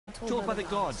Told by the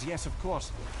gods, yes, of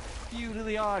course. You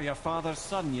really are your father's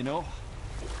son, you know.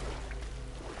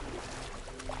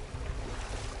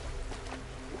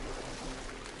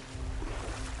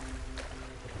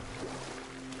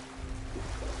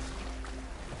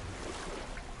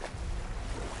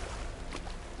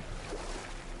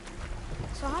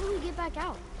 So how do we get back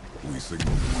out? We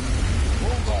signal.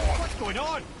 Hold on! What's going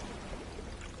on?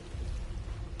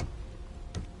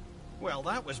 Well,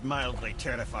 that was mildly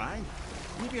terrifying.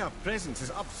 Maybe our presence is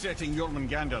upsetting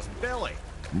Jormungandr's belly.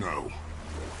 No.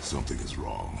 Something is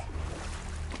wrong.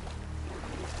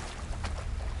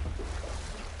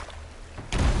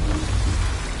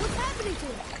 What's happening to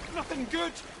him? Nothing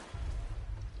good.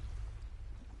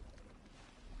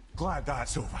 Glad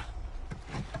that's over.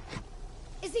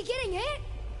 Is he getting hit?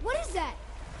 What is that?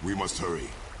 We must hurry.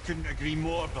 Couldn't agree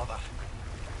more, brother.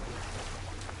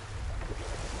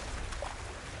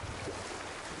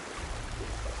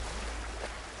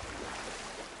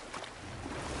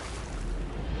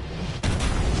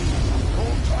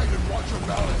 Hold tight and watch your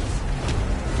balance.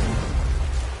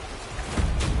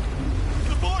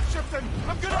 The boat shifting!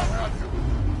 I'm gonna... I'll have you.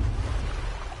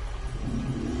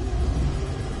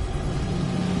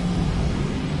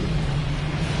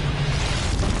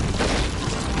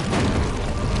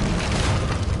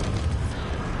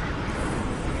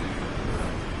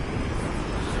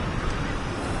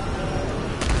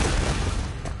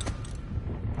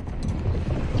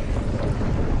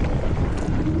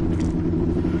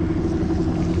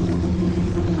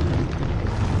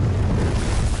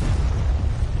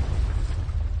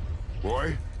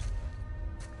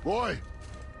 Boy!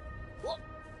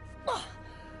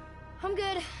 I'm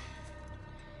good. I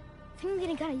think I'm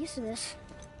getting kind of used to this.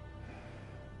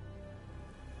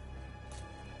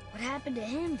 What happened to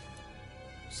him?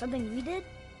 Something we did?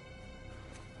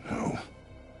 No.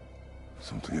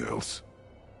 Something else.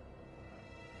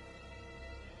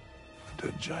 A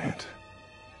dead giant.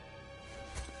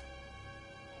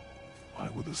 Why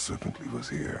would the serpent leave us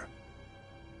here?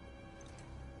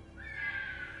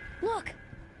 Look!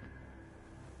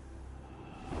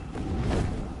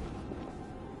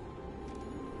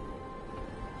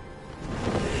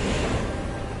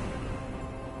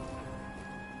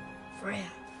 Freya.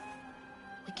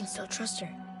 We can still trust her,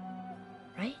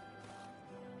 right?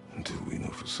 Until we know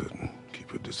for certain,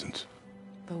 keep a distance.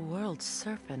 The world's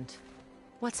serpent.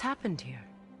 What's happened here?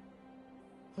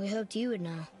 We hoped you would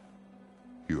know.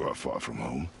 You are far from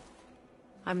home.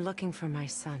 I'm looking for my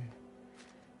son.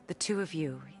 The two of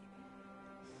you.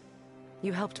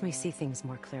 You helped me see things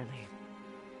more clearly.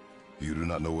 You do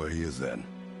not know where he is then?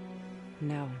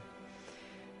 No.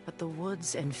 But the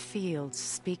woods and fields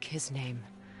speak his name.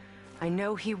 I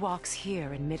know he walks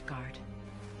here in Midgard.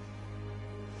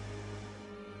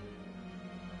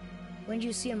 When did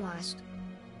you see him last?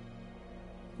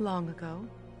 Long ago.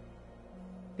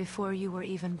 Before you were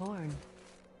even born.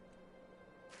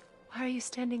 Why are you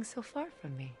standing so far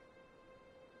from me?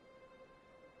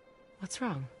 What's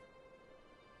wrong?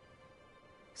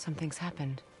 Something's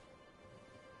happened.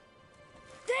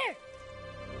 There!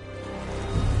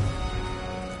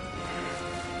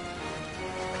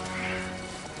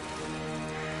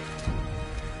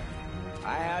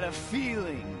 I had a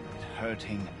feeling that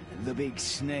hurting the big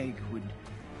snake would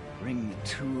bring the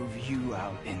two of you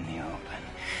out in the open.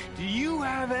 Do you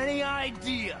have any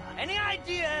idea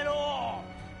at all,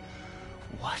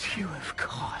 what you have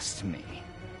cost me?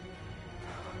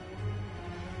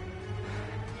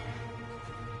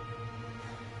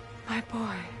 My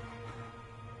boy.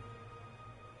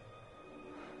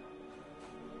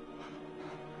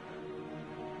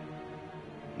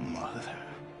 Mother.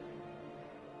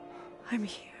 I'm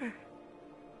here.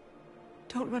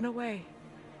 Don't run away.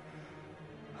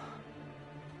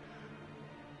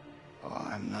 Oh,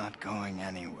 I'm not going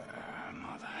anywhere,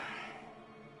 Mother.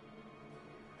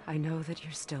 I know that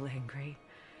you're still angry.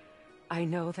 I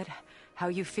know that how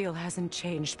you feel hasn't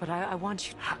changed, but I want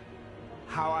you...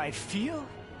 How I feel?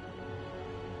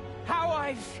 How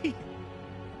I feel?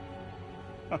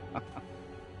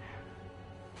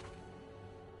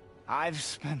 I've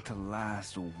spent the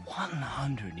last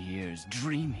 100 years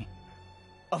dreaming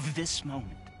of this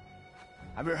moment.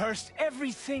 I rehearsed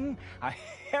everything I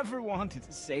ever wanted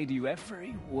to say to you,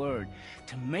 every word,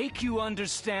 to make you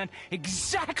understand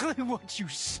exactly what you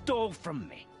stole from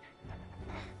me.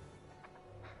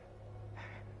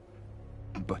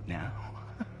 But now,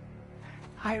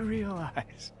 I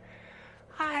realize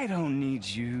I don't need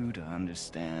you to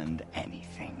understand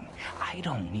anything. I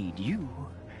don't need you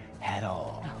at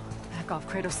all. No, back off,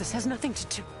 Kratos. This has nothing to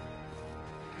do...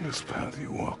 This path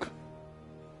you walk.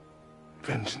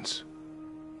 Vengeance.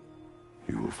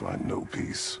 You will find no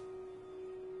peace.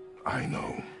 I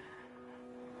know.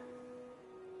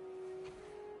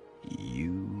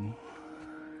 You...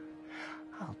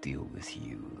 I'll deal with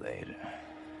you later.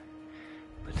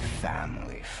 But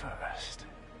family first.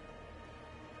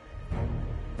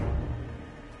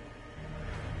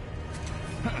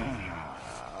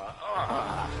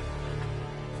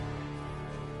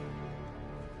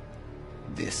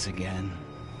 This again?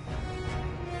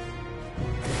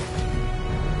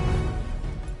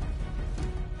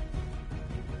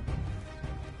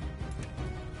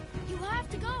 You have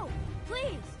to go.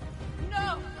 Please.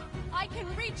 No! I can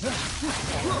reach you! You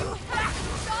have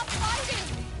to stop fighting!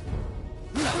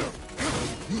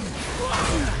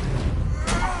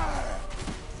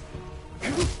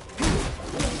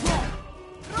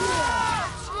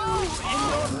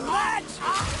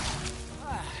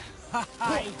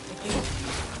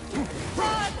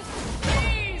 Run!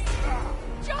 Please!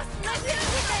 Just listen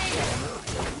to me!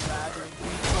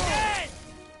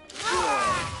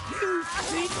 You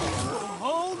think you will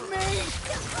hold me?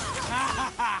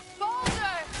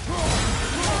 Boulder!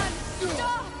 Run!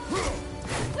 Stop!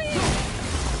 Please!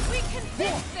 We can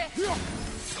fix this!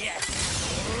 Yes!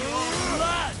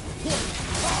 Blood!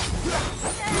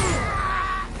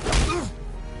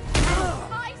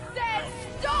 I said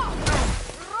stop!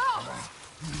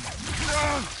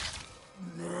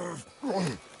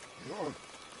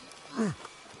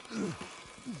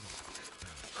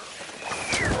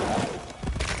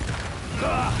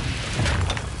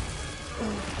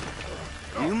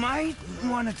 You might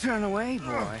want to turn away,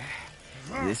 boy.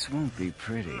 This won't be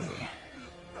pretty.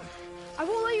 I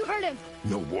won't let you hurt him.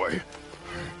 No, boy.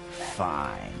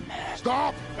 Fine.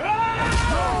 Stop!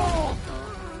 No!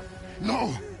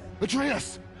 No!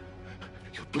 Atreus!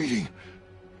 You're bleeding.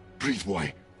 Breathe,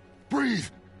 boy. Breathe!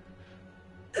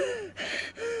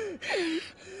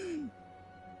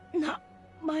 Not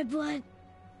my blood.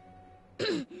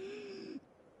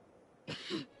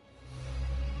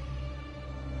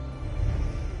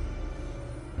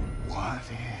 What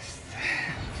is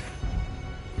that?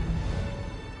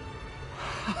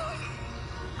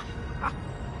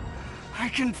 I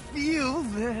can feel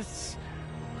this.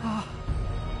 Oh.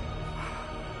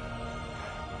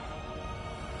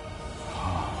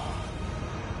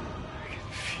 I can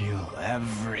feel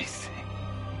everything.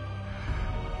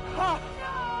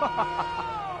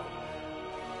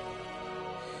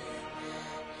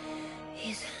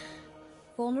 He's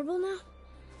vulnerable now?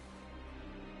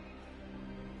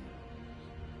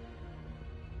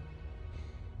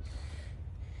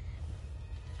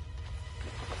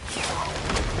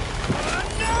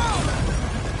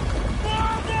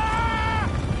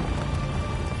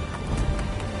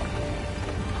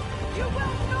 You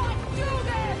will not do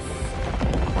this!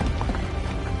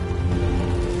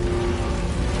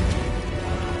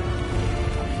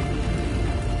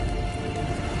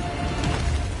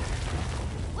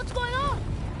 What's going on?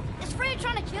 Is Freya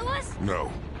trying to kill us?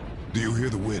 No. Do you hear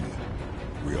the wind?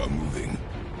 We are moving.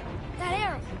 That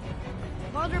arrow.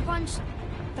 Baldur punched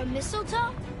the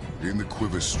mistletoe? In the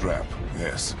quiver strap,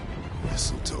 yes.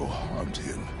 Mistletoe harmed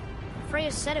him.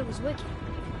 Freya said it was wicked.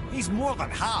 He's more than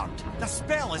harmed. The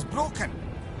spell is broken.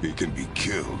 He can be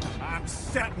killed. I'm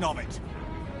certain of it.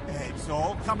 It's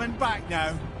all coming back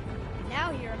now.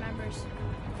 Now he remembers.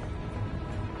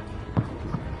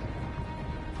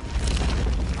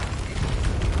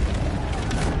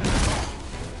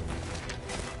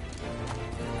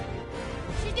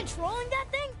 She's controlling that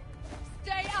thing?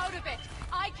 Stay out of it!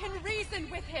 I can reason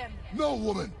with him! No,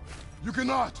 woman! You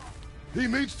cannot! He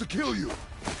means to kill you!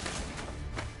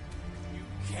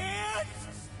 Can't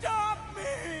stop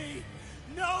me!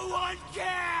 No one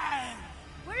can!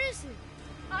 Where is he?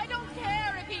 I don't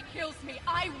care if he kills me.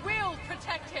 I will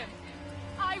protect him.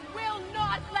 I will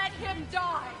not let him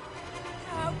die.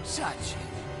 Don't touch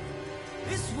it.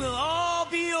 This will all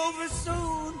be over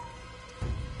soon.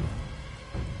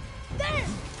 There!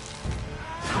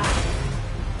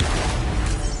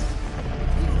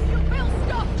 You will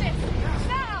stop this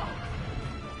now.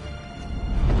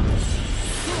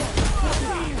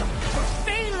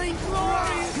 Feeling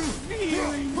glorious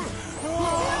feeling.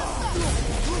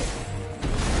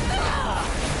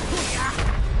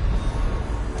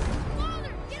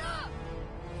 Father, get up!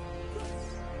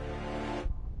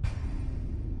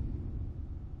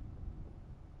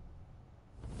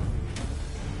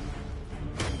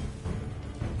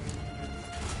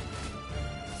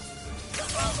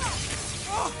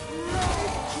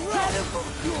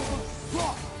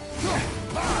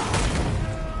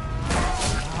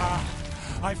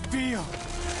 I feel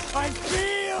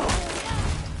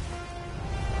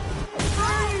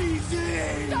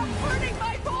freezing. Stop hurting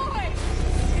my boy.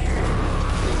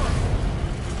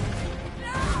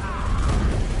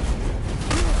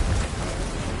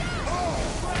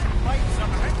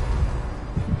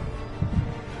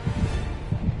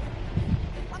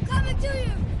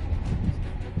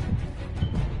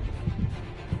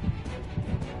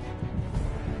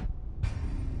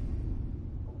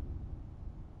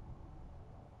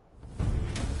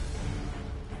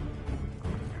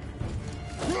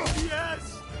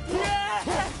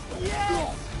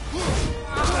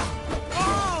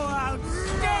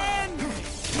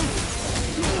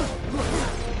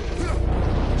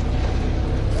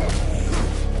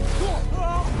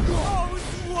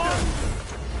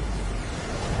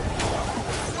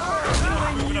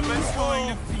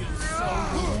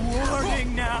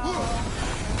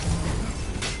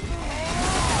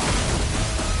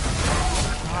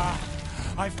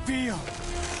 I feel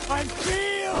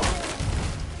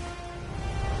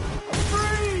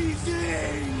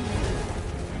freezing!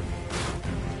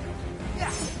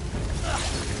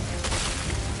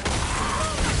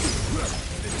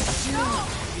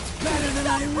 It's better than I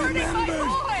remembered!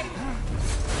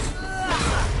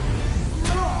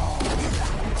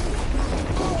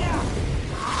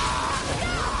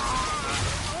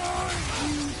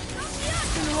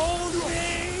 Hold me!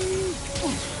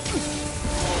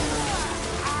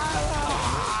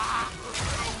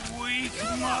 Weak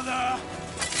mother!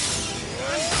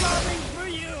 I'm coming for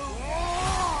you!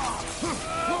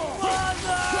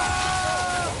 Mother!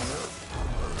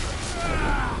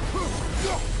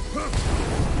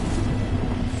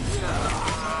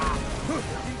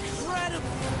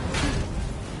 Incredible!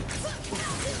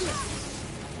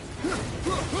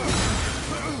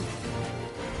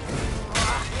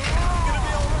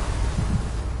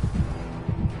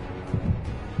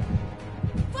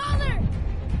 Father!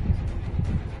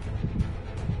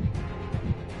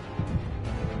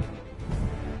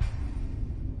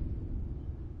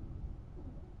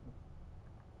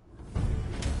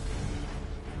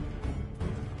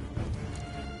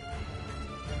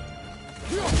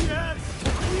 Yes!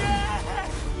 Yes!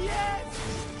 Yes!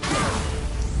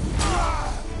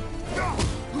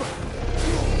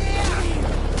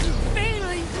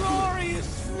 Feeling glorious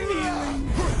feeling!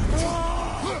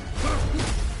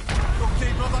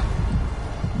 Okay, brother.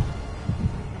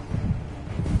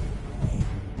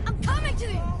 I'm coming to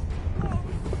you!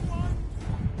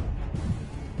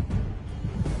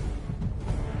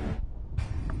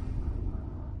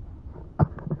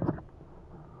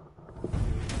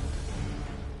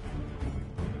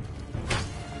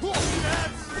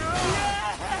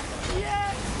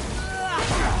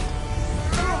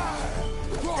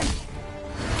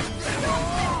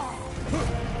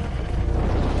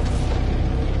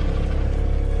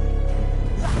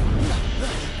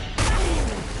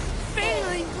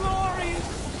 Feeling glorious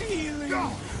feeling!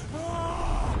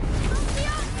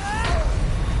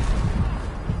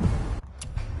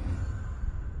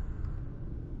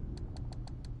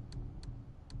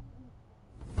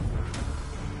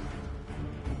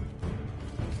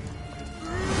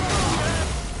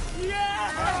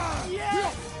 Yes!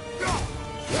 Yes!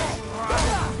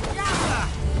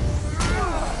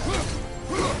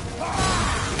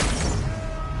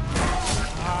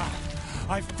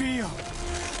 I feel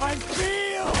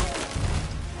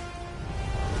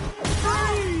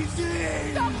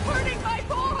freezing! Stop hurting my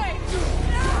boy!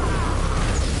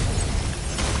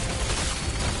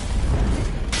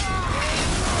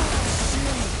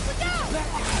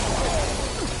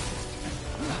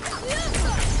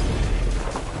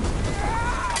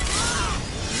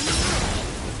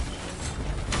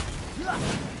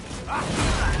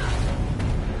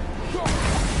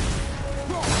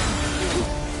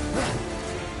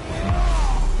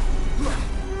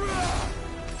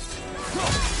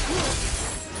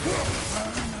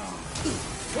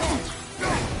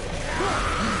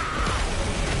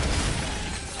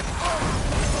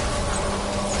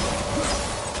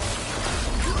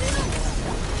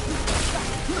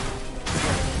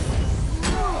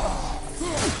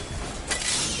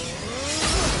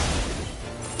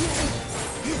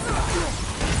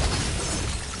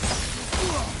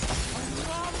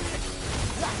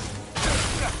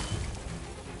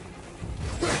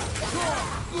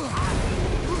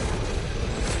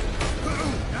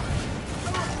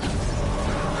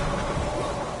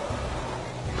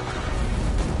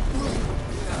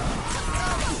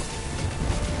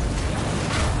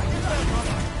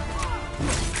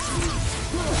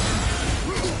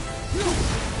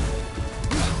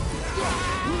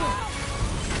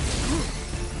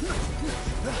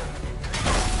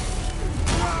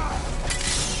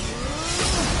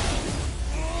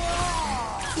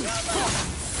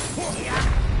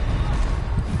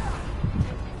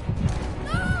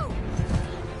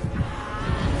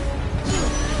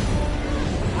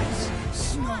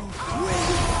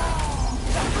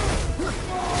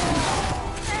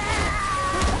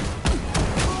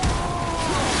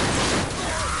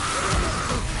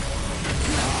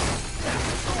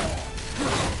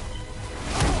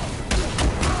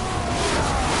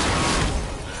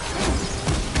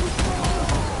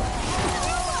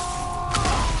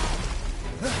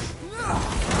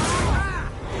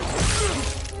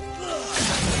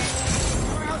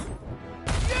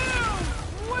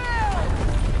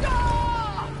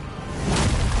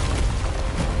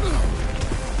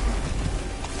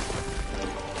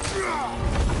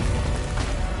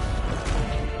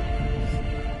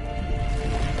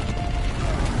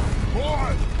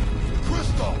 Boy!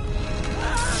 Crystal!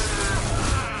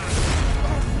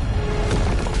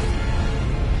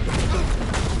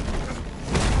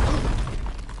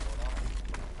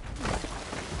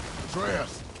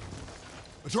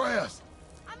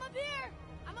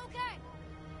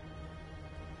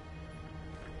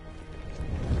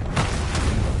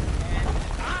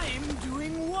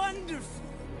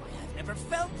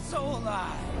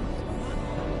 Stop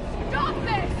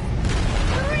this!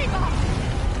 Reba!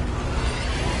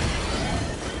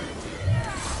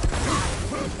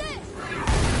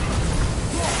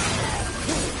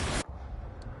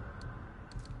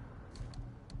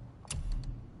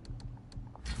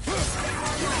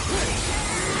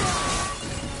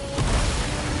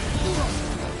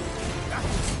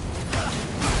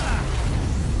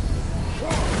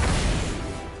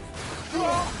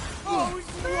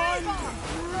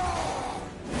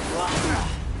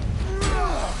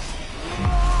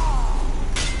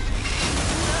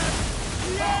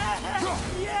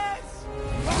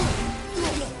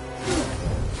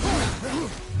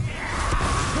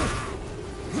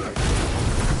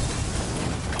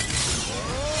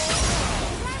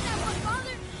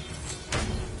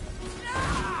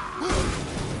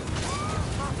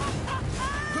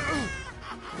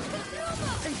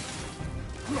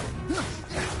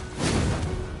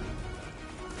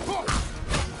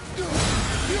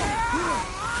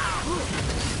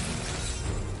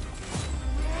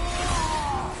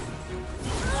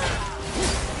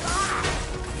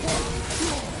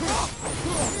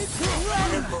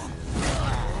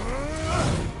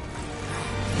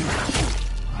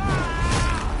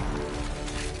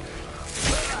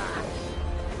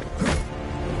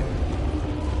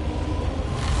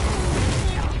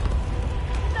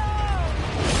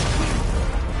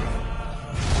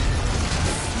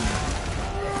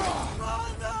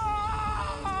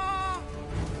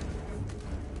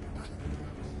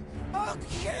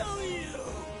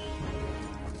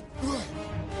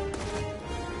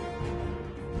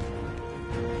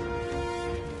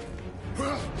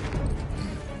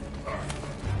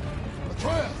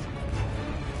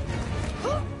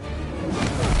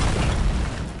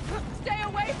 Stay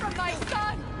away from my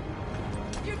son!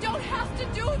 You don't have to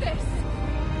do this!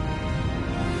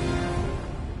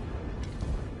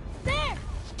 There!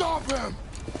 Stop him!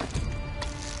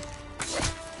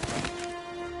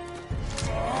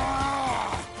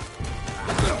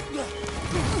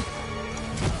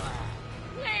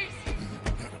 Please!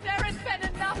 There has been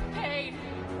enough pain!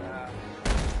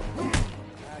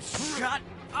 Shut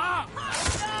up!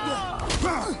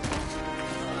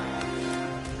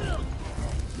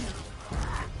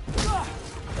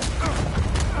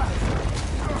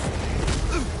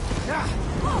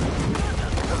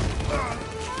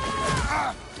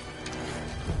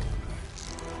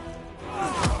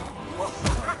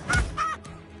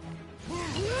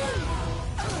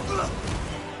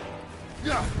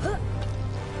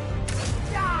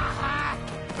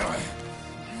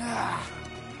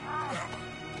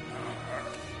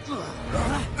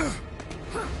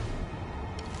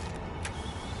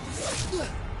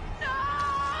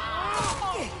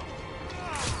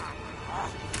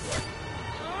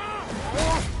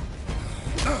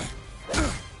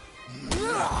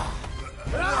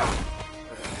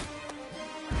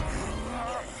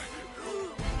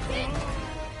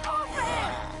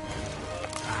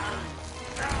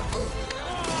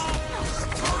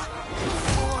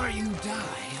 Before you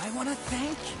die, I want to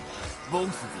thank you.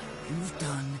 Both of you. You've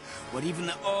done what even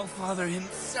the All-Father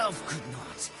himself could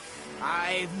not.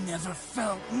 I've never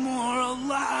felt more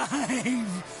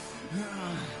alive.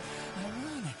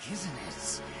 Ironic, isn't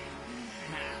it?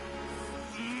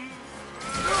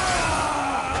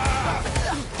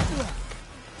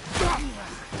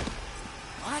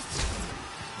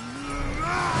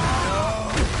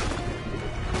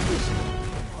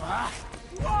 What?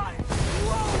 What?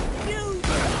 Won't you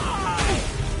die?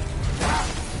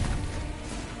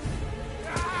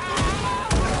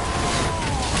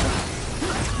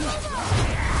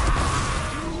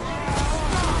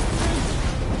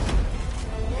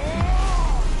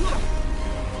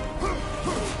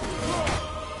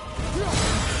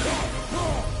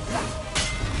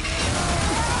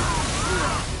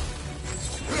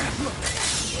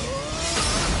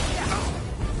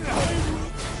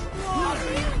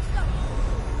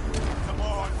 Come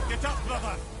on, get up,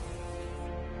 brother!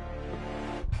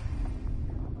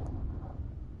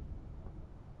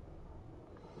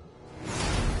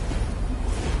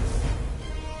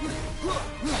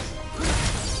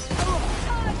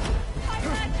 My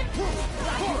magic! I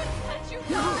wouldn't let you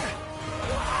die!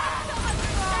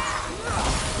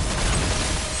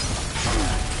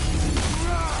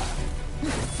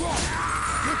 Fuck!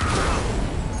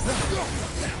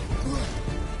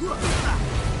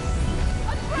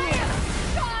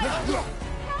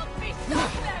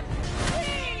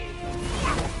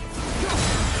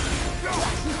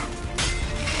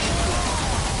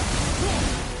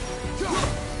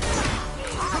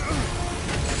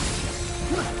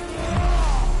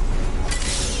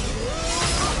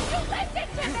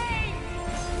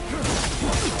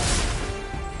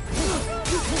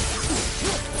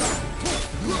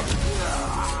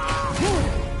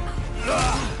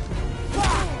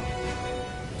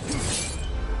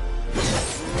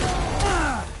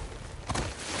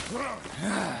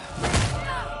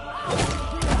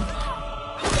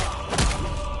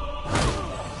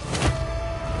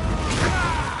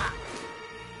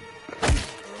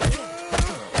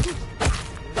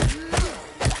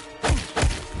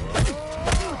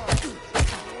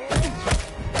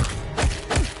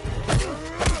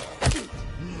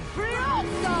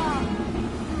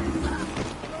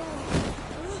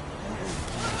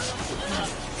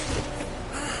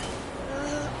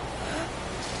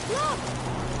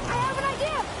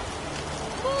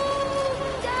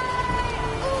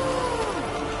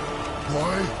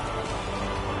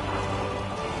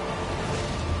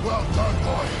 Done,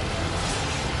 boy.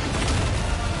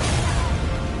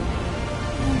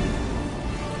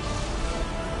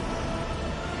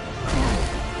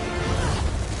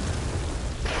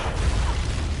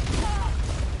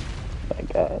 My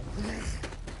God.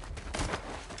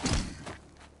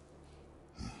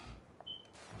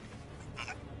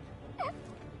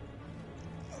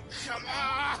 Come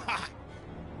on!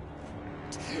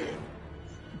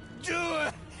 Do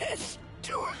it!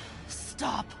 Do it!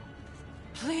 Stop.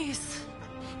 Please.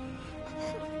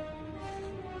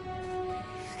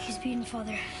 He's beaten,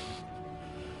 Father.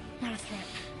 Not a threat.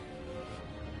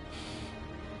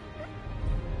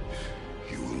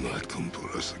 You will not come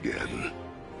for us again.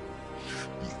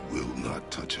 You will not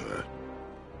touch her.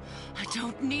 I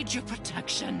don't need your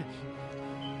protection.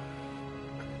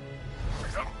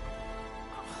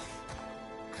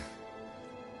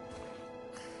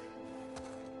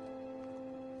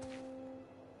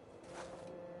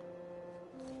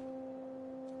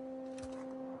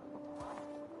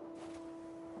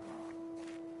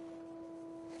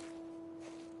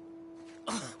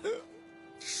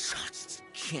 Just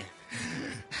can't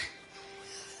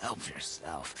help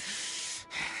yourself.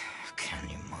 Can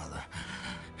you, Mother?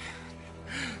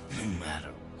 No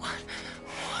matter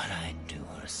what I do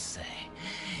or say,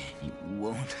 you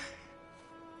won't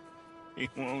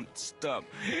stop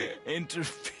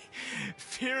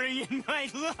interfering in my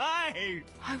life.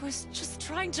 I was just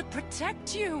trying to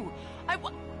protect you.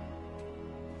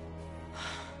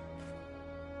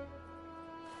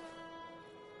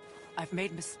 I've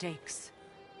made mistakes.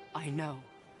 I know.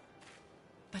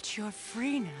 But you're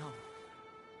free now.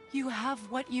 You have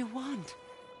what you want.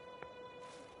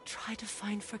 Try to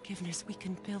find forgiveness. We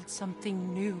can build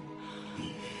something new.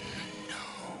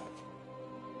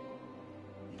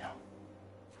 No.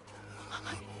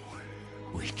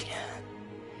 We can't.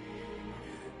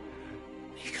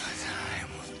 Because I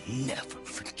will never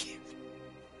forgive.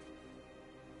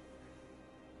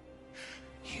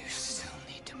 You still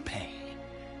need to pay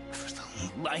for the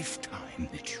lifetime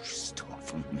that you stole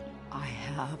from me. I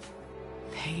have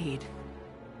paid.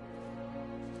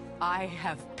 I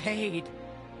have paid.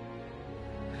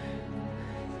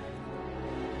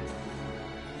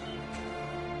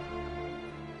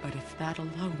 But if that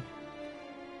alone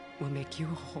will make you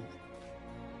whole,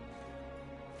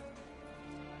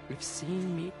 if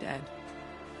seeing me dead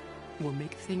will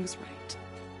make things right,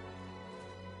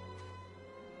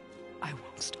 I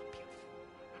won't stop you.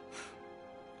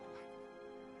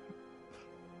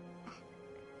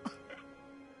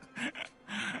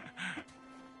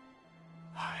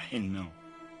 I know.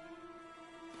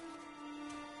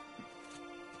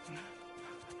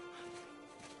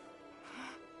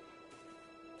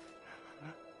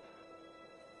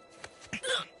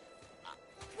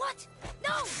 What?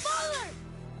 No, Father!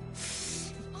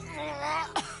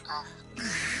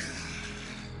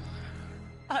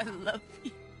 I love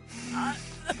you.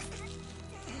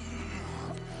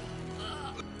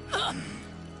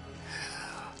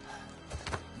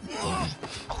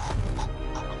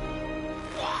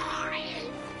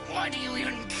 Why do you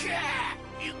even care?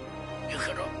 You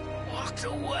could have walked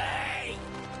away.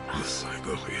 The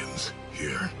Cyberians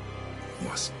here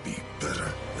must be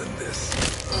better than this.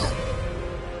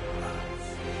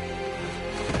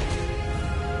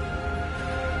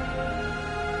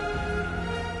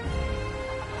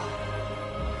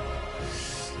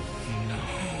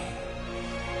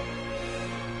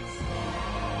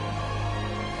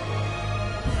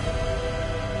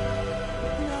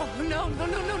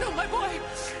 No, my boy!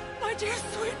 My dear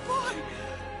sweet boy!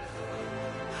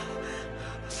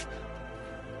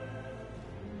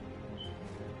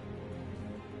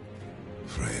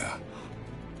 Freya.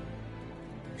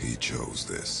 He chose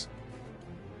this.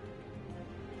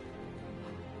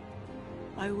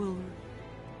 I will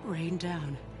rain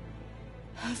down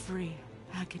every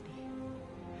agony,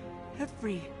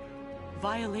 every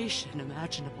violation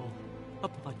imaginable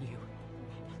upon you.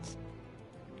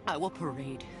 I will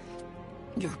parade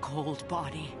your cold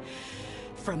body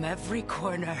from every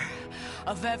corner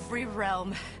of every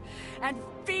realm and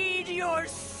feed your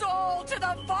soul to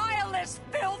the vilest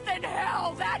filth in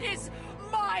hell. That is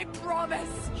my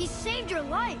promise. He saved your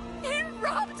life. He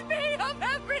robbed me of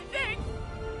everything.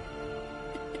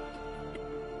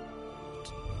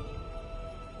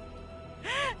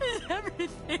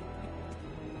 Everything.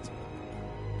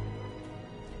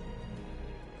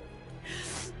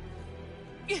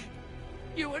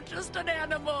 You were just an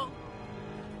animal.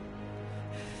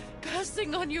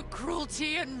 Passing on your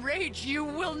cruelty and rage, you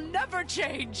will never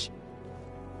change.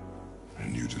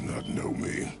 And you do not know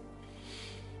me.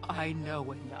 I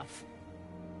know enough.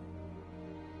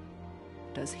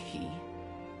 Does he?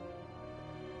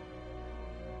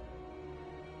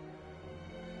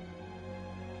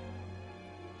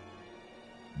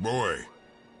 Boy.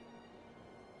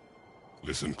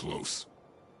 Listen close.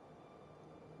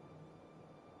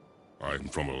 I'm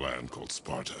from a land called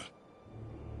Sparta.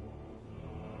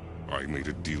 I made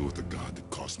a deal with a god that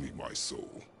cost me my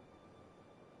soul.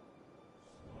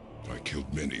 I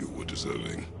killed many who were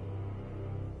deserving.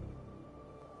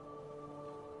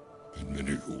 And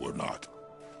many who were not.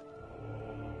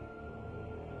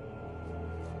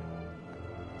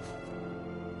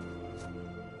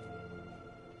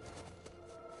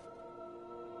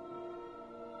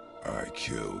 I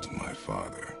killed my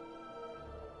father.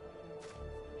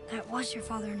 That was your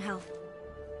father in hell.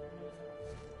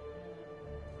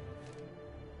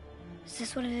 Is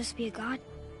this what it is to be a god?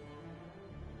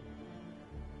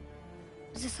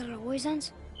 Is this how it always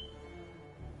ends?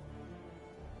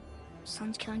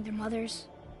 Sons killing their mothers?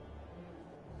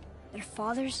 Their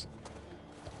fathers?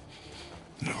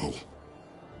 No.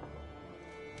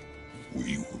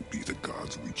 We will be the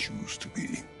gods we choose to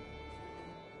be.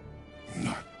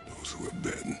 Not those who have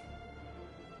been.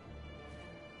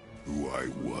 Who I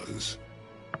was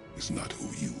is not who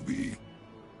you be.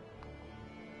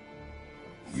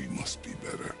 We must be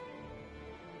better.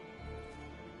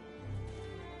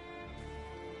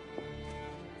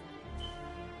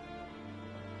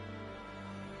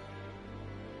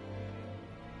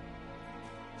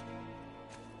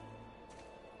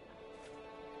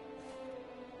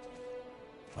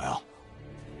 Well,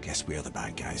 guess we're the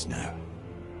bad guys now.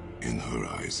 In her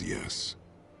eyes, yes.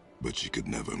 But she could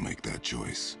never make that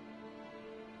choice.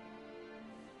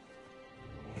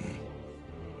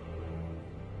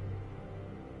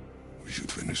 We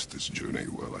should finish this journey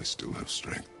while I still have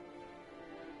strength.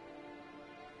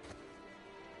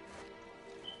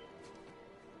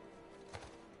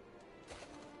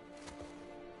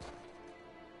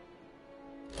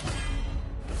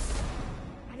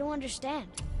 I don't understand.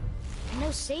 I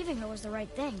know saving her was the right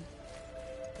thing.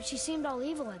 But she seemed all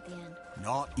evil at the end.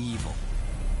 Not evil.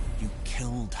 You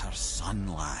killed her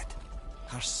son, lad.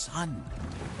 Her son.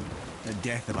 The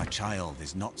death of a child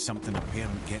is not something a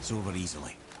parent gets over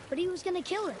easily. But he was gonna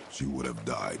kill her. She would have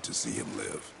died to see him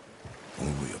live.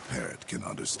 Only a parent can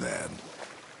understand.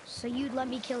 So you'd let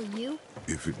me kill you?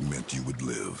 If it meant you would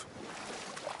live.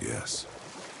 Yes.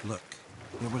 Look,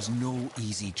 there was no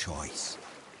easy choice.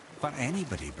 For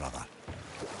anybody, brother.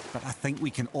 But I think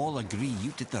we can all agree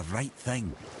you did the right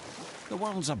thing. The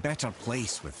world's a better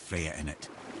place with Freya in it.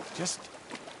 Just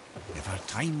give her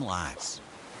time, lads.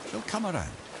 She'll come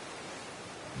around.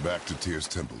 Back to Tyr's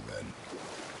temple, then.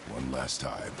 One last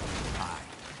time.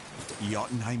 Aye.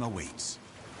 Jotunheim awaits.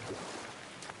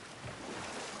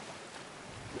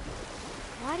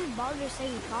 Why did Baldur say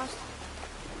he cost?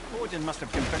 Odin must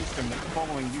have convinced him that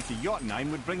following you to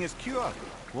Jotunheim would bring his cure.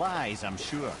 Lies, I'm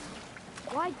sure.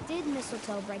 Why did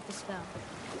mistletoe break the spell?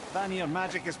 Vanir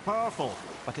magic is powerful,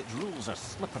 but its rules are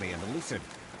slippery and elusive.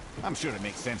 I'm sure it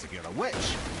makes sense if you're a witch.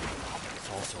 It's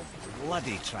also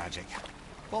bloody tragic.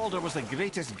 Baldur was the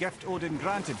greatest gift Odin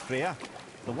granted Freya.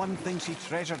 The one thing she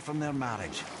treasured from their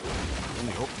marriage.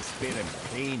 Only hope to spare him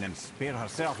pain and spare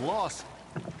herself loss.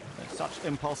 But such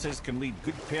impulses can lead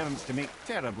good parents to make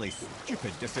terribly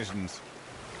stupid decisions.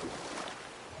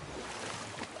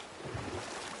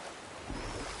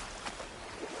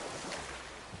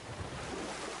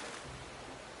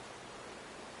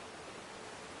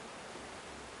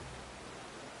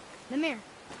 Mimir,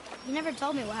 you never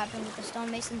told me what happened with the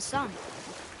stonemason's son.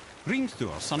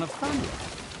 Hrimthur, son of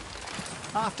Thamur.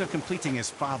 After completing his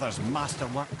father's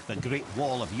masterwork, the Great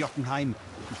Wall of Jotunheim,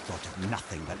 he thought of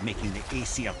nothing but making the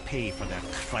Aesir pay for their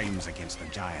crimes against the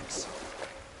giants.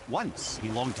 Once he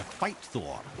longed to fight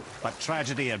Thor, but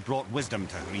tragedy had brought wisdom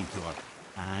to Hrimthur,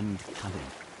 and cunning.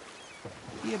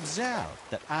 He observed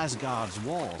that Asgard's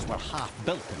walls were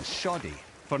half-built and shoddy,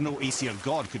 for no Aesir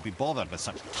god could be bothered with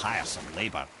such tiresome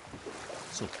labor.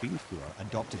 So Hrimthur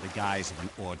adopted the guise of an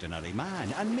ordinary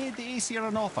man and made the Aesir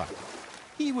an offer.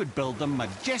 He would build them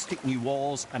majestic new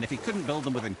walls, and if he couldn't build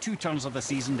them within 2 turns of the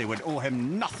season, they would owe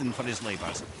him nothing for his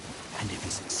labors. And if he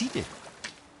succeeded,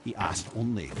 he asked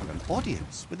only for an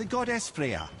audience with the goddess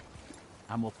Freya.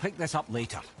 And we'll pick this up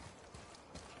later.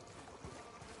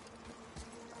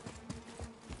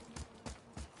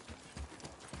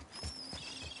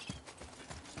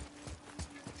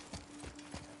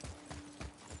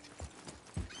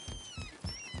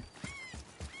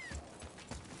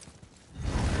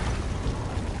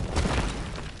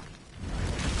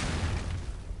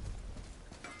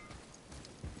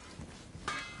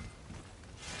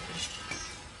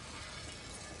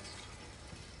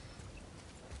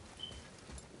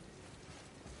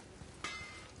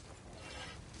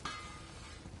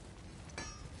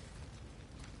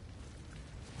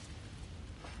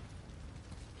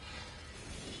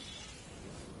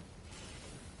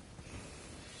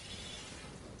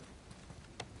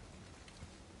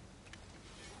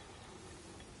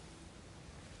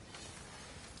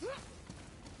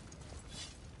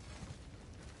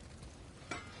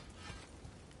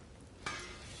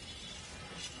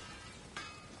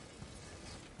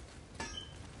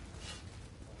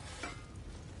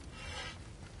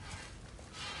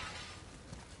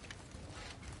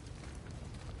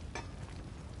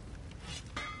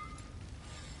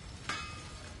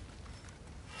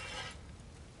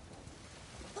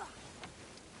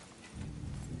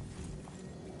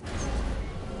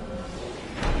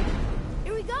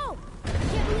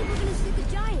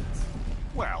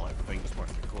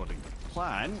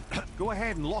 plan, go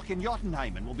ahead and lock in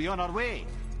Jotunheim and we'll be on our way.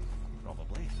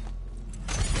 Probably.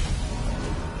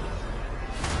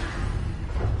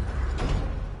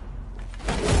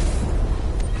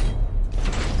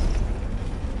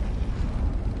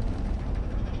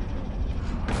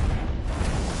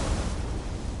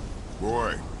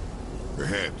 Boy,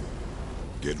 ahead.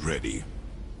 Get ready.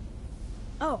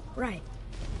 Oh, right.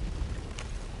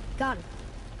 Got it.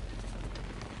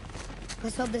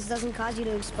 Let's hope this doesn't cause you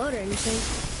to explode or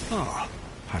anything. Oh,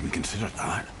 hadn't considered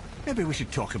that. Maybe we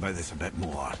should talk about this a bit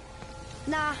more.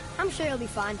 Nah, I'm sure you'll be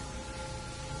fine.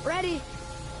 Ready?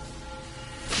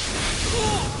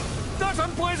 Oh, that's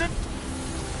unpleasant!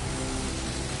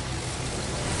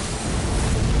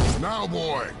 Now,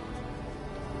 boy!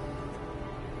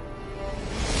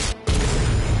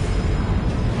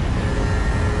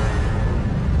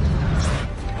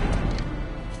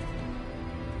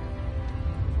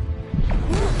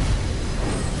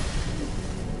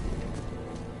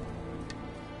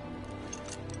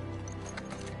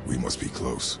 We must be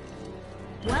close.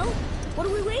 Well, what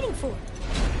are we waiting for?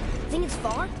 Think it's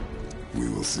far? We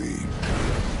will see.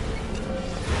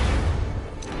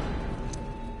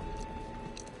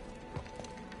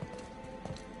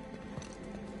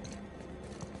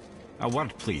 A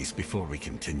word, please, before we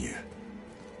continue.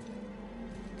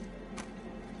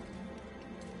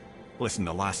 Listen,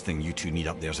 the last thing you two need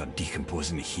up there's a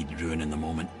decomposing heat ruin in the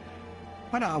moment.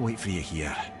 Why don't I wait for you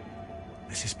here?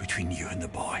 This is between you and the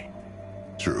boy.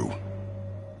 True.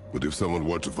 But if someone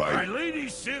were to My fight... lady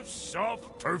sips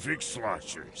soft, perfect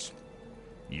sloshers.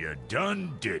 You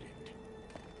done did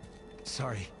it.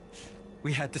 Sorry.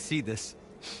 We had to see this.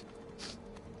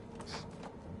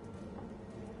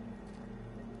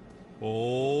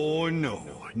 Oh, no.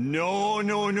 No,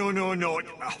 no, no, no, no.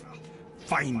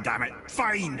 Fine, damn it.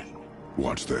 Fine!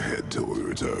 Watch the head till we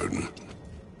return.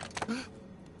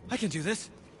 I can do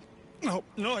this. No,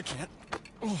 no, I can't.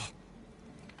 Oh.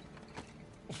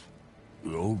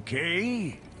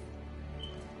 Okay.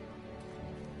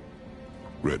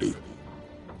 Ready.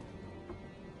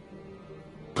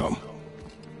 Come.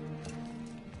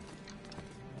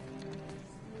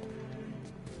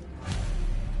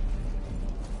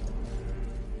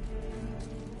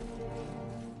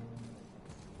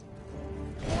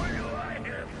 Boy, do I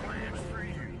have plans for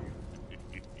you.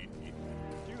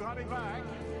 You hurry back.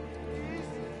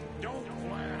 Don't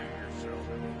flatter yourself.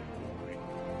 boy.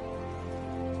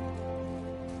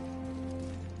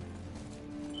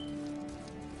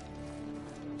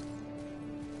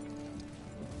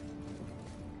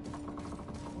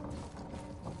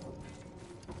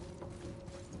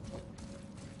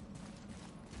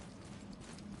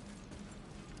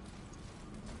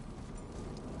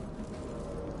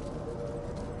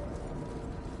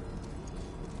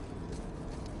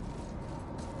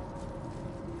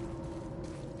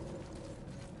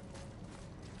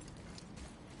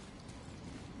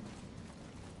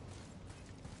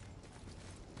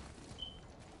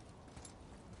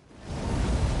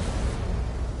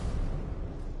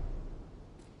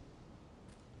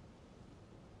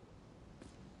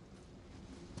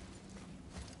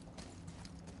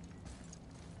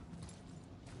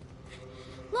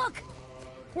 Look!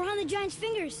 We're on the giant's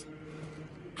fingers.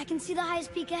 I can see the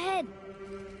highest peak ahead.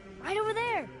 Right over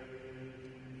there.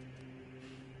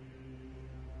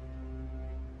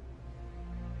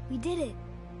 We did it.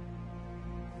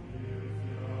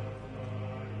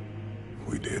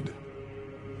 We did.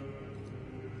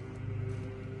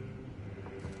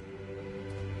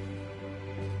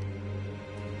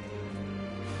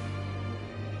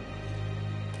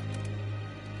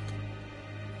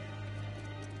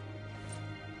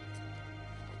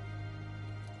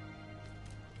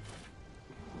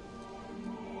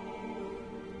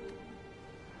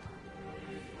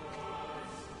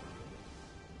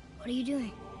 What are you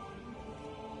doing?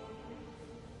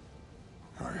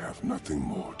 I have nothing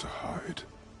more to hide.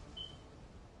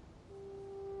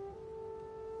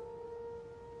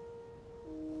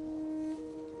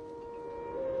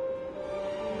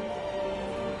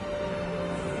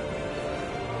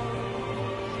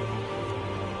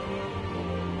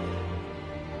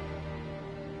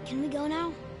 Can we go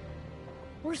now?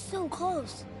 We're so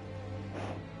close.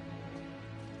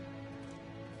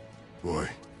 Boy.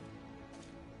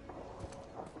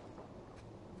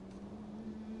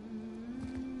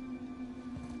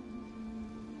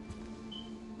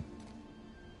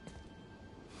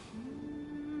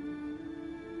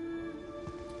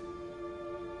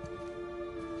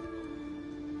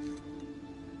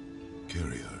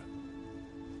 Carry her.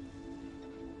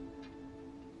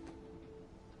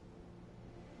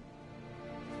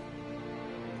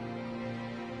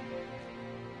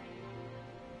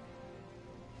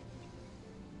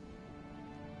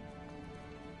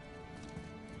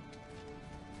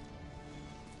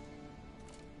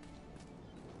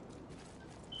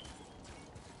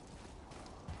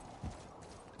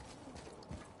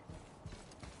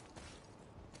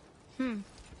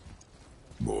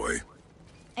 Boy,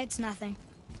 It's nothing.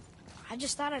 I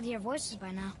just thought I'd hear voices by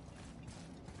now.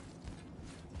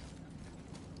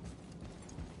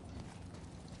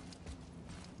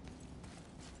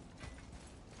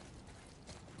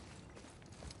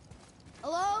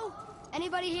 Hello?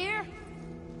 Anybody here?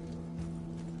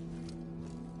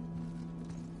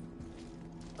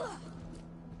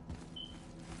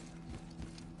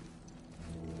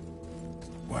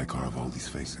 why carve all these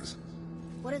faces?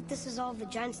 What if this is all the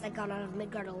giants that got out of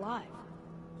Midgard alive?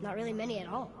 Not really many at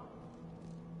all.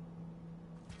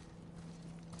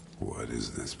 What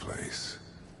is this place?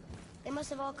 They must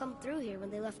have all come through here when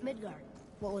they left Midgard.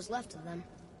 What was left of them.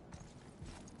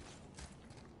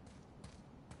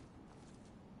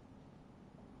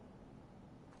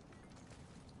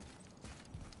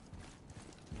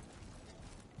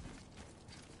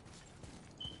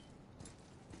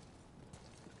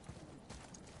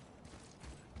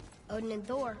 Odin and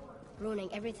Thor, ruining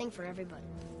everything for everybody.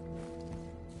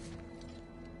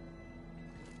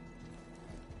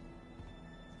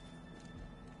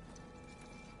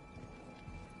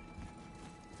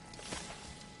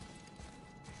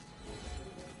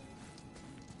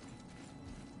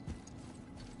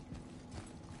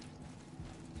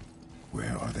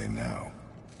 Where are they now?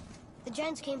 The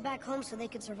giants came back home so they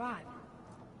could survive.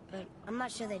 But I'm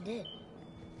not sure they did.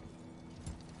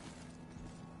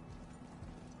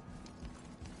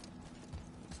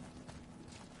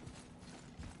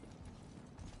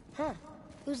 Huh.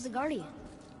 Who's the Guardian?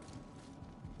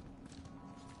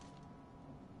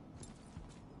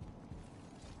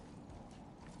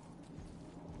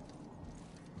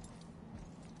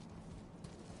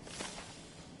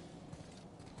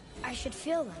 I should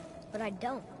feel them, but I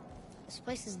don't. This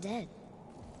place is dead.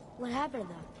 What happened to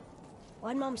them?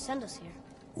 Why'd Mom send us here?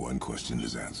 One question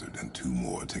is answered, and two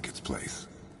more take its place.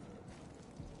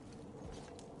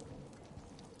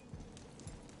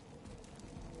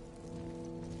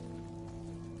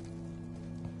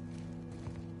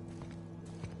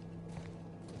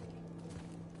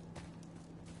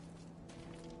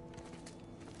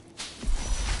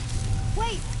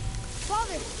 Wait!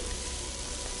 Father!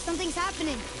 Something's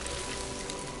happening.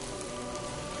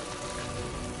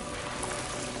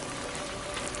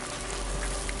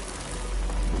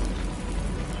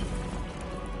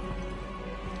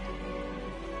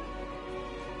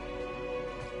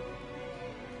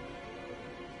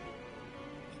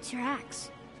 It's your axe.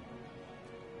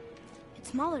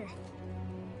 It's Muller.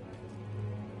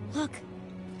 Look.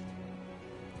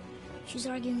 She's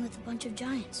arguing with a bunch of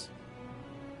giants.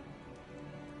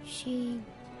 She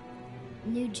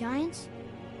knew giants?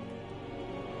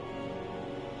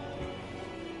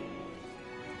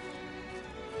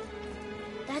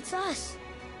 That's us.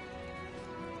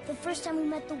 The first time we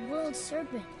met the world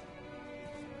serpent.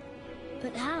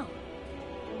 But how?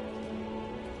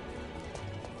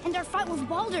 And our fight with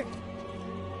Baldur.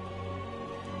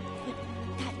 But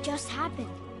that just happened.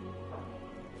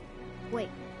 Wait.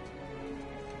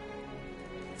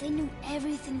 They knew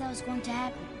everything that was going to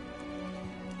happen.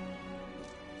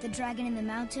 The dragon in the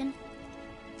mountain,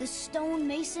 the stone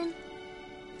mason,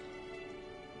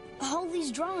 all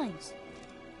these drawings.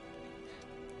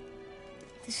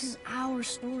 This is our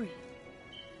story.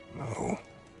 No.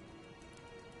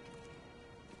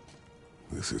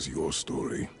 This is your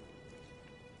story.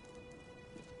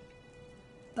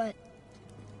 But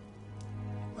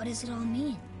what does it all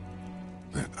mean?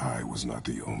 That I was not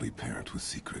the only parent with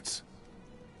secrets.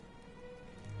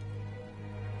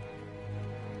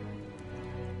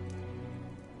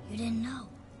 You didn't know.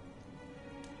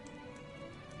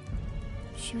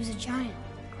 She was a giant.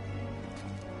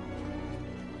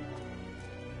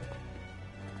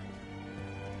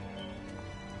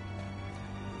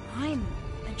 I'm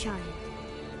a giant.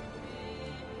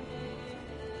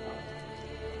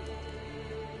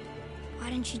 Why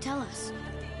didn't she tell us?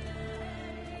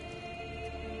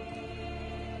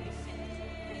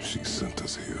 She sent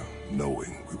us here,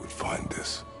 knowing we would find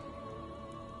this.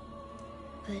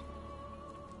 But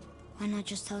why not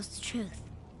just tell us the truth?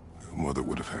 Your mother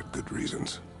would have had good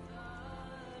reasons.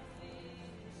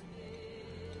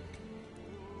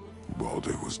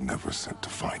 Baldur was never sent to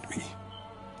find me.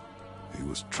 He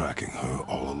was tracking her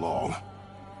all along,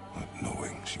 not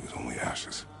knowing she was only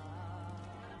ashes.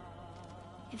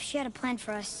 If she had a plan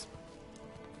for us,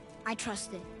 I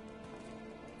trust it.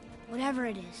 Whatever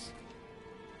it is.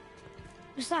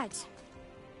 Besides,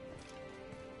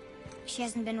 she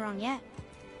hasn't been wrong yet.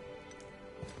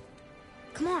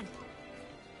 Come on.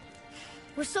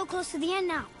 We're so close to the end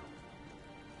now.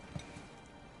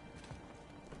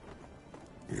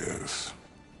 Yes.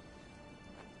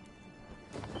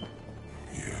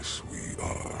 Yes, we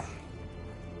are.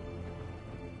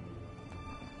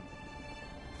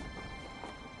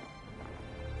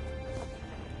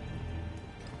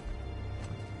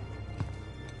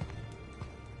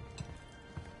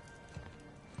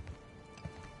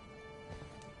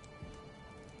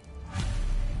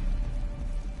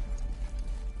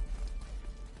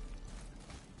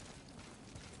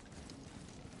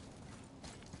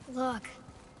 Look,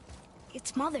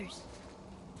 it's Mother's.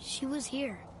 She was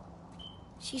here.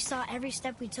 She saw every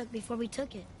step we took before we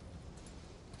took it.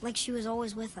 Like she was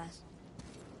always with us.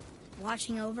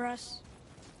 Watching over us.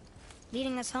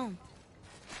 Leading us home.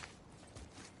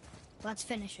 Let's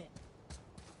finish it.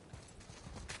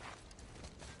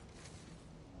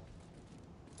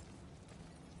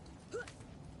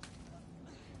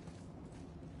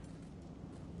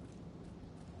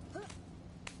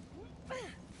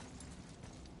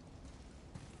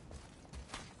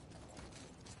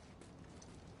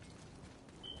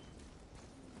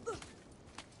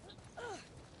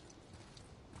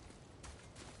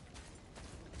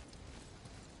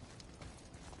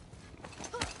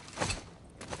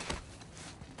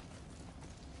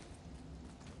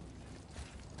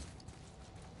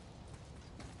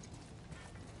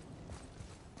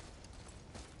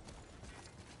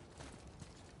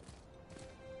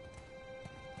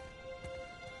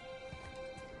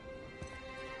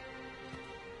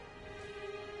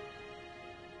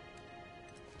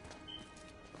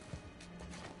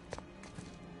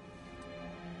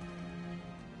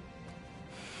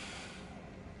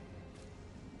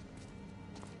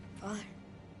 Father.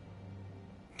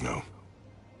 No.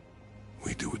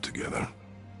 We do it together.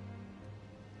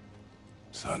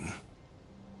 Son.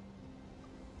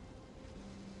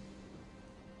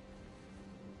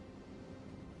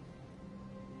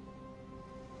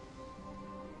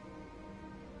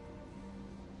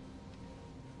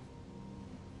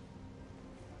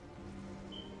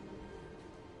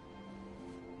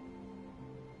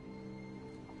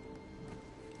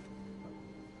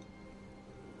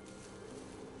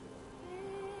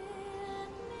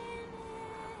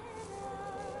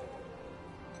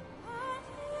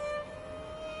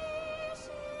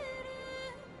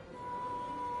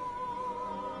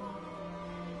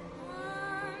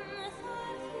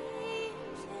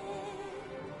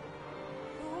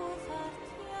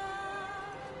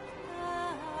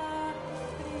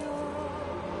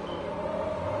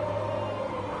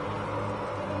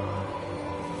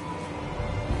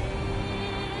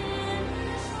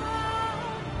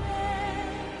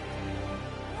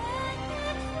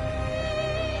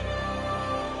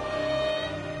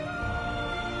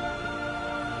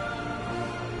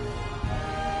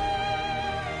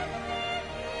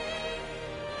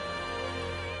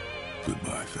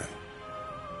 Goodbye, Faye.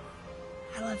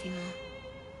 I love you, Mom.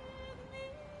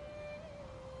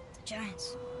 The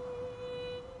Giants.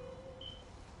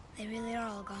 They really are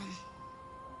all gone.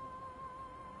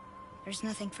 There's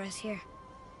nothing for us here.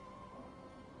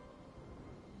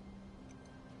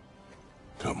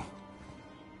 Come.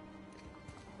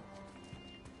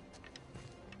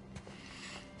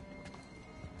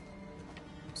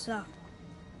 So,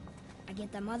 I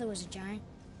get that Mother was a giant,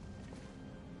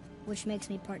 which makes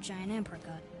me part giant and part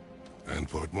god. And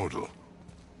part mortal.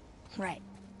 Right.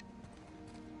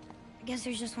 I guess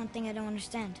there's just one thing I don't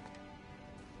understand.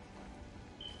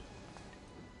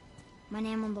 My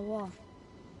name on the wall.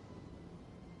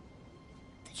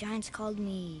 The Giants called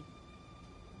me...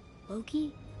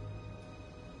 Loki?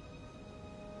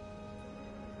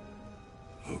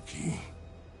 Loki.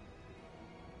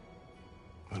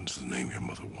 That's the name your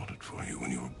mother wanted for you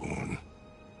when you were born.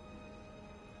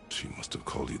 She must have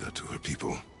called you that to her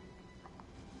people.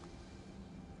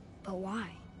 But why?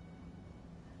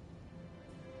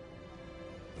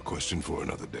 A question for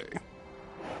another day.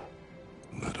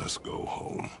 Let us go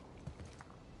home.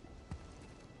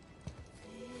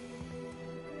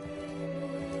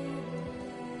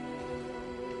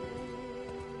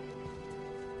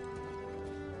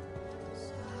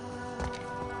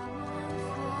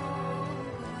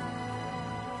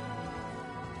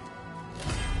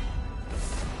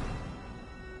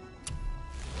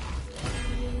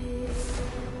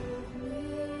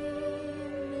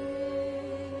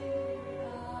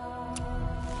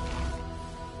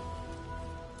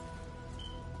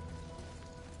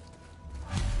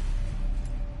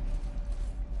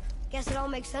 Guess it all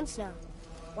makes sense now.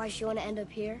 Why she want to end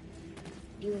up here?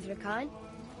 Be with her kind?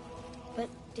 But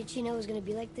did she know it was going to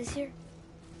be like this here?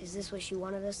 Is this what she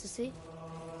wanted us to see?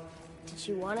 Did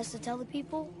she want us to tell the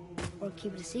people? Or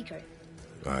keep it a secret?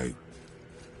 I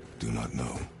do not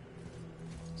know.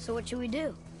 So what should we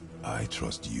do? I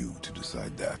trust you to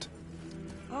decide that.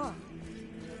 Oh.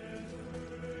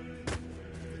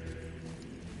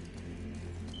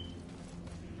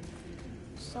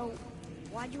 So,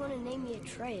 why'd you want to name me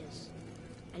Atreus?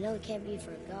 I know it can't be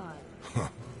for a god.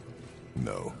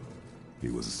 No. He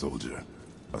was a soldier.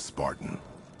 A Spartan.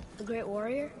 A great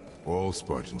warrior? All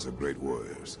Spartans are great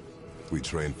warriors. We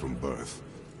trained from birth.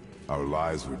 Our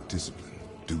lives were discipline,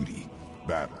 duty,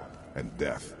 battle, and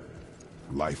death.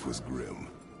 Life was grim,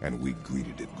 and we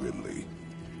greeted it grimly.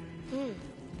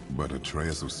 But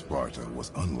Atreus of Sparta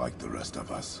was unlike the rest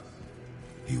of us.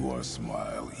 He wore a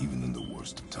smile even in the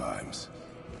worst of times.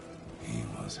 He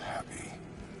was happy.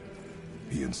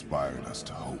 He inspired us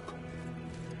to hope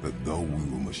that though we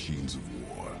were machines of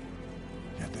war,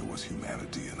 yet there was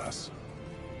humanity in us.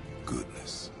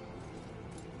 Goodness.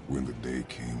 When the day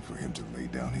came for him to lay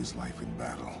down his life in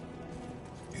battle,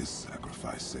 his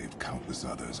sacrifice saved countless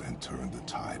others and turned the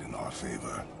tide in our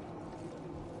favor.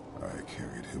 I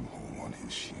carried him home on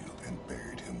his shield and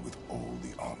buried him with all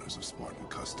the honors of Spartan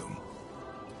custom.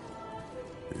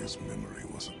 His memory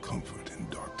was a comfort in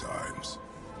dark times.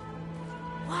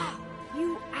 Wow,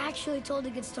 you actually told a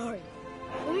good story.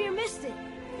 We missed it.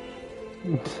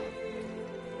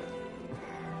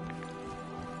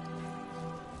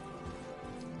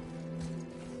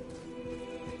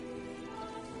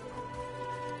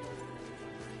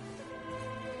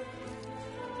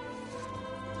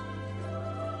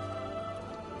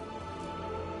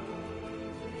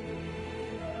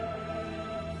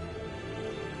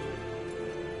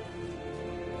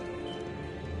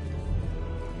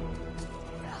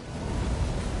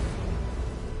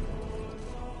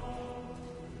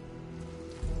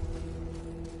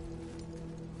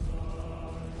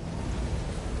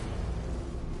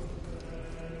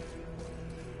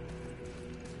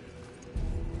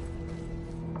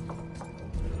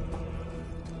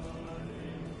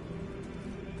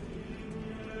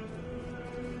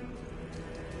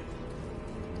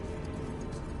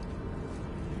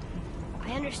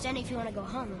 I understand if you want to go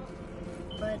home,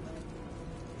 but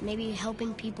maybe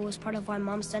helping people is part of why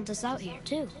Mom sent us out here,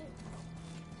 too.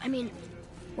 I mean,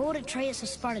 what would Atreus of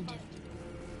Sparta do?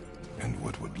 And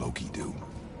what would Loki do?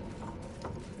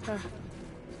 Huh.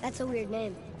 That's a weird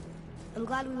name. I'm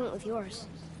glad we went with yours.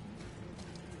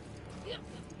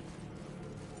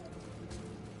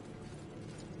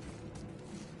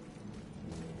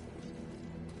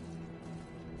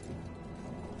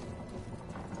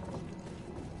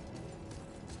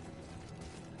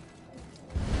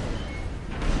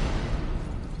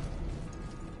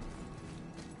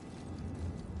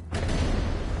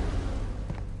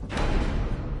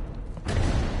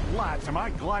 Lads, am I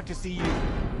glad to see you.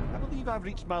 I believe I've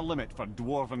reached my limit for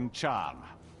dwarven charm.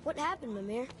 What happened,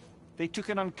 Mimir? They took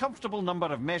an uncomfortable number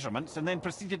of measurements and then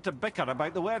proceeded to bicker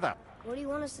about the weather. Where do you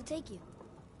want us to take you?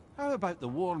 How about the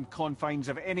warm confines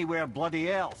of anywhere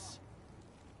bloody else?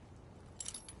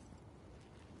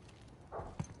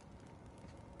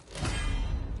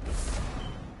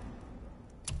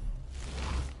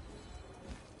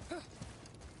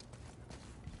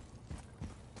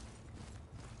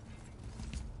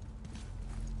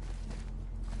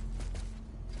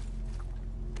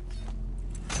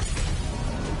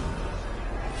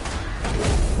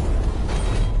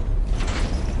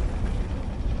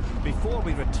 Before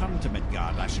we return to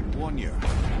Midgard, I should warn you.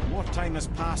 More time has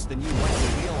passed than you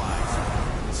likely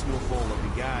realize. The snowfall that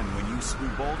began when you slew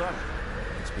Balder,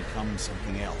 it's become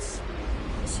something else.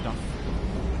 The stuff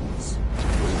is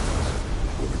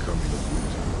For the coming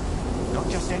of winter. not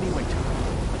just any winter,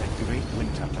 but a great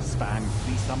winter to span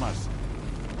 3 summers.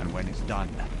 And when it's done,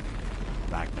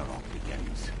 Ragnarok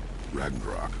begins.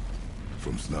 Ragnarok.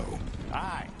 From snow.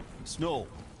 Aye, snow.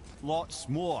 Lots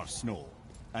more snow.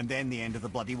 And then the end of the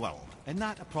bloody world. In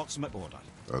that approximate order.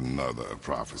 Another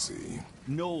prophecy.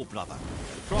 No, brother.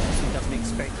 Prophecy doesn't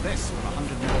expect this for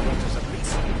 100 more winters at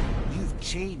least. You've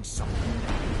changed something.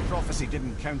 Prophecy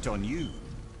didn't count on you.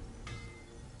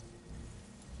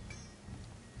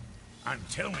 I'm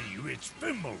telling you, it's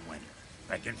Fimbulwinter.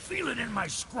 I can feel it in my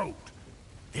scrot.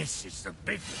 This is the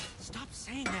big one. Stop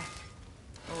saying that.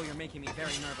 Oh, you're making me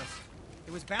very nervous.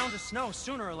 It was bound to snow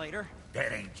sooner or later.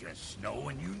 That ain't just snow,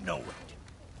 and you know it.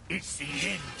 It's the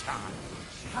end time.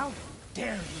 How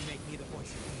dare you make me the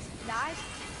voice of reason? Guys?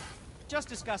 Just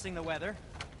discussing the weather.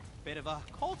 Bit of a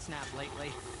cold snap lately.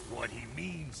 What he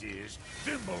means is,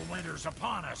 Fimbulwinter's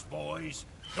upon us, boys.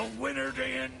 The winter to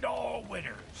end all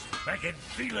winters. I can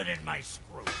feel it in my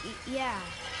scrot. Yeah.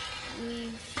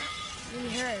 We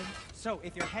heard. So,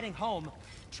 if you're heading home,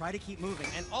 try to keep moving.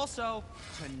 And also,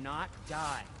 to not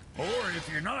die. Or if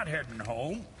you're not heading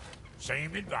home,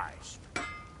 same advice.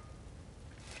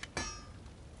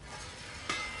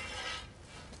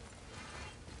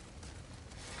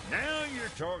 Now you're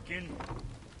talking.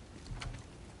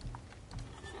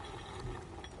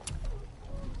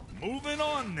 Moving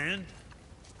on, then.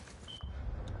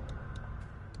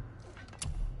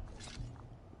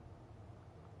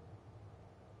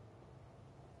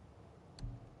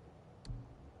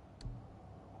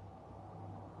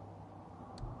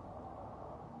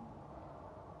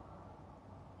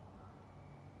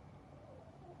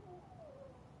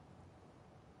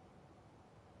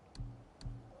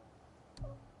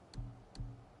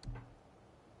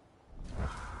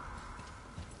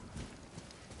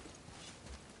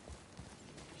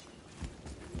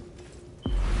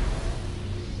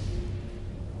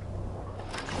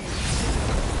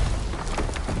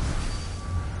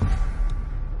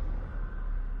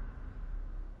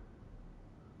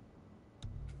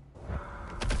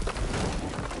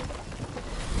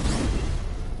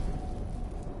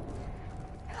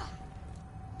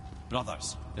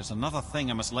 Brothers, there's another thing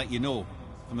I must let you know.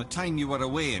 From the time you were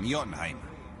away in Jotunheim.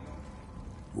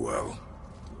 Well,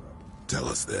 tell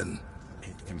us then.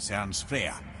 It concerns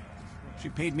Freya. She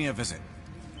paid me a visit.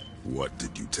 What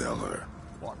did you tell her?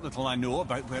 What little I know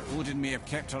about where Odin may have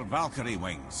kept her Valkyrie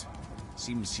wings.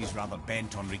 Seems she's rather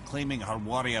bent on reclaiming her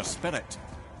warrior spirit.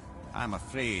 I'm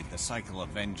afraid the cycle of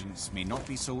vengeance may not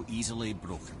be so easily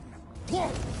broken.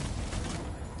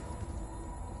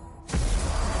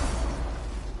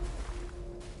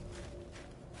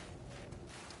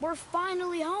 We're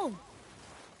finally home.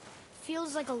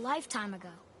 Feels like a lifetime ago.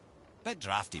 Bit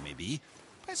drafty, maybe.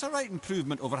 It's a right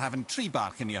improvement over having tree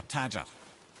bark in your tadger.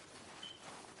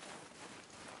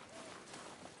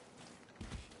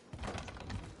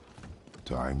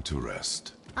 Time to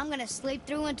rest. I'm gonna sleep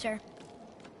through winter.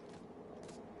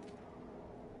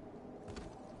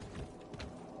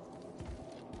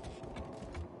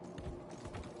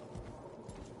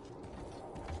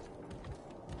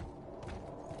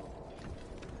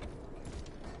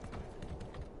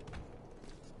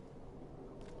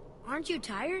 Aren't you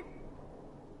tired?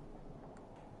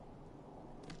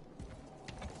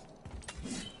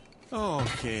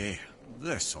 Okay,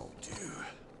 this'll do.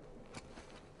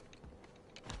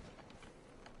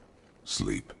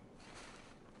 Sleep.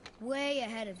 Way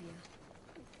ahead of you.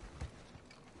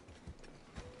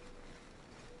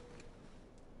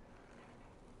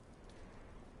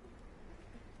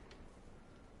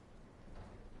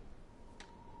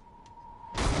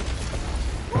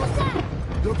 What's that?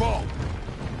 The ball!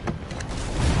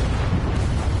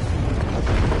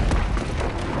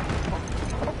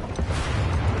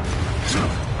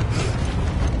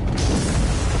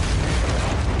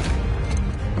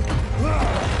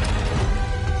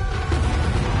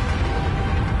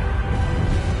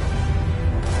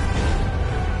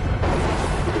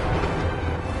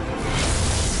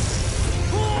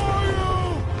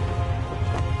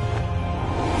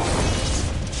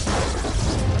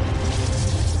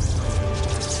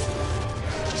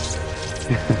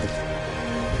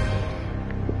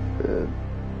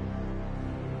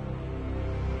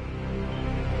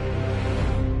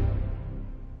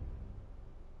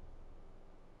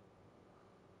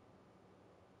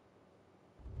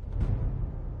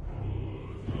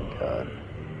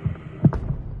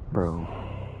 Bro,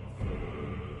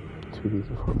 2 days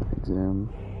before my exam,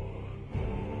 I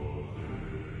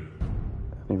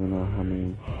don't even know how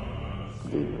many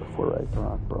days before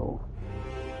Ragnarok, bro.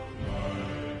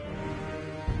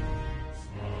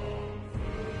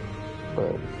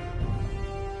 But,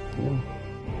 yeah,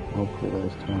 hopefully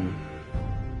last time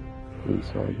we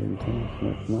saw it in time.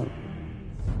 If not,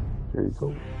 here you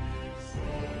go.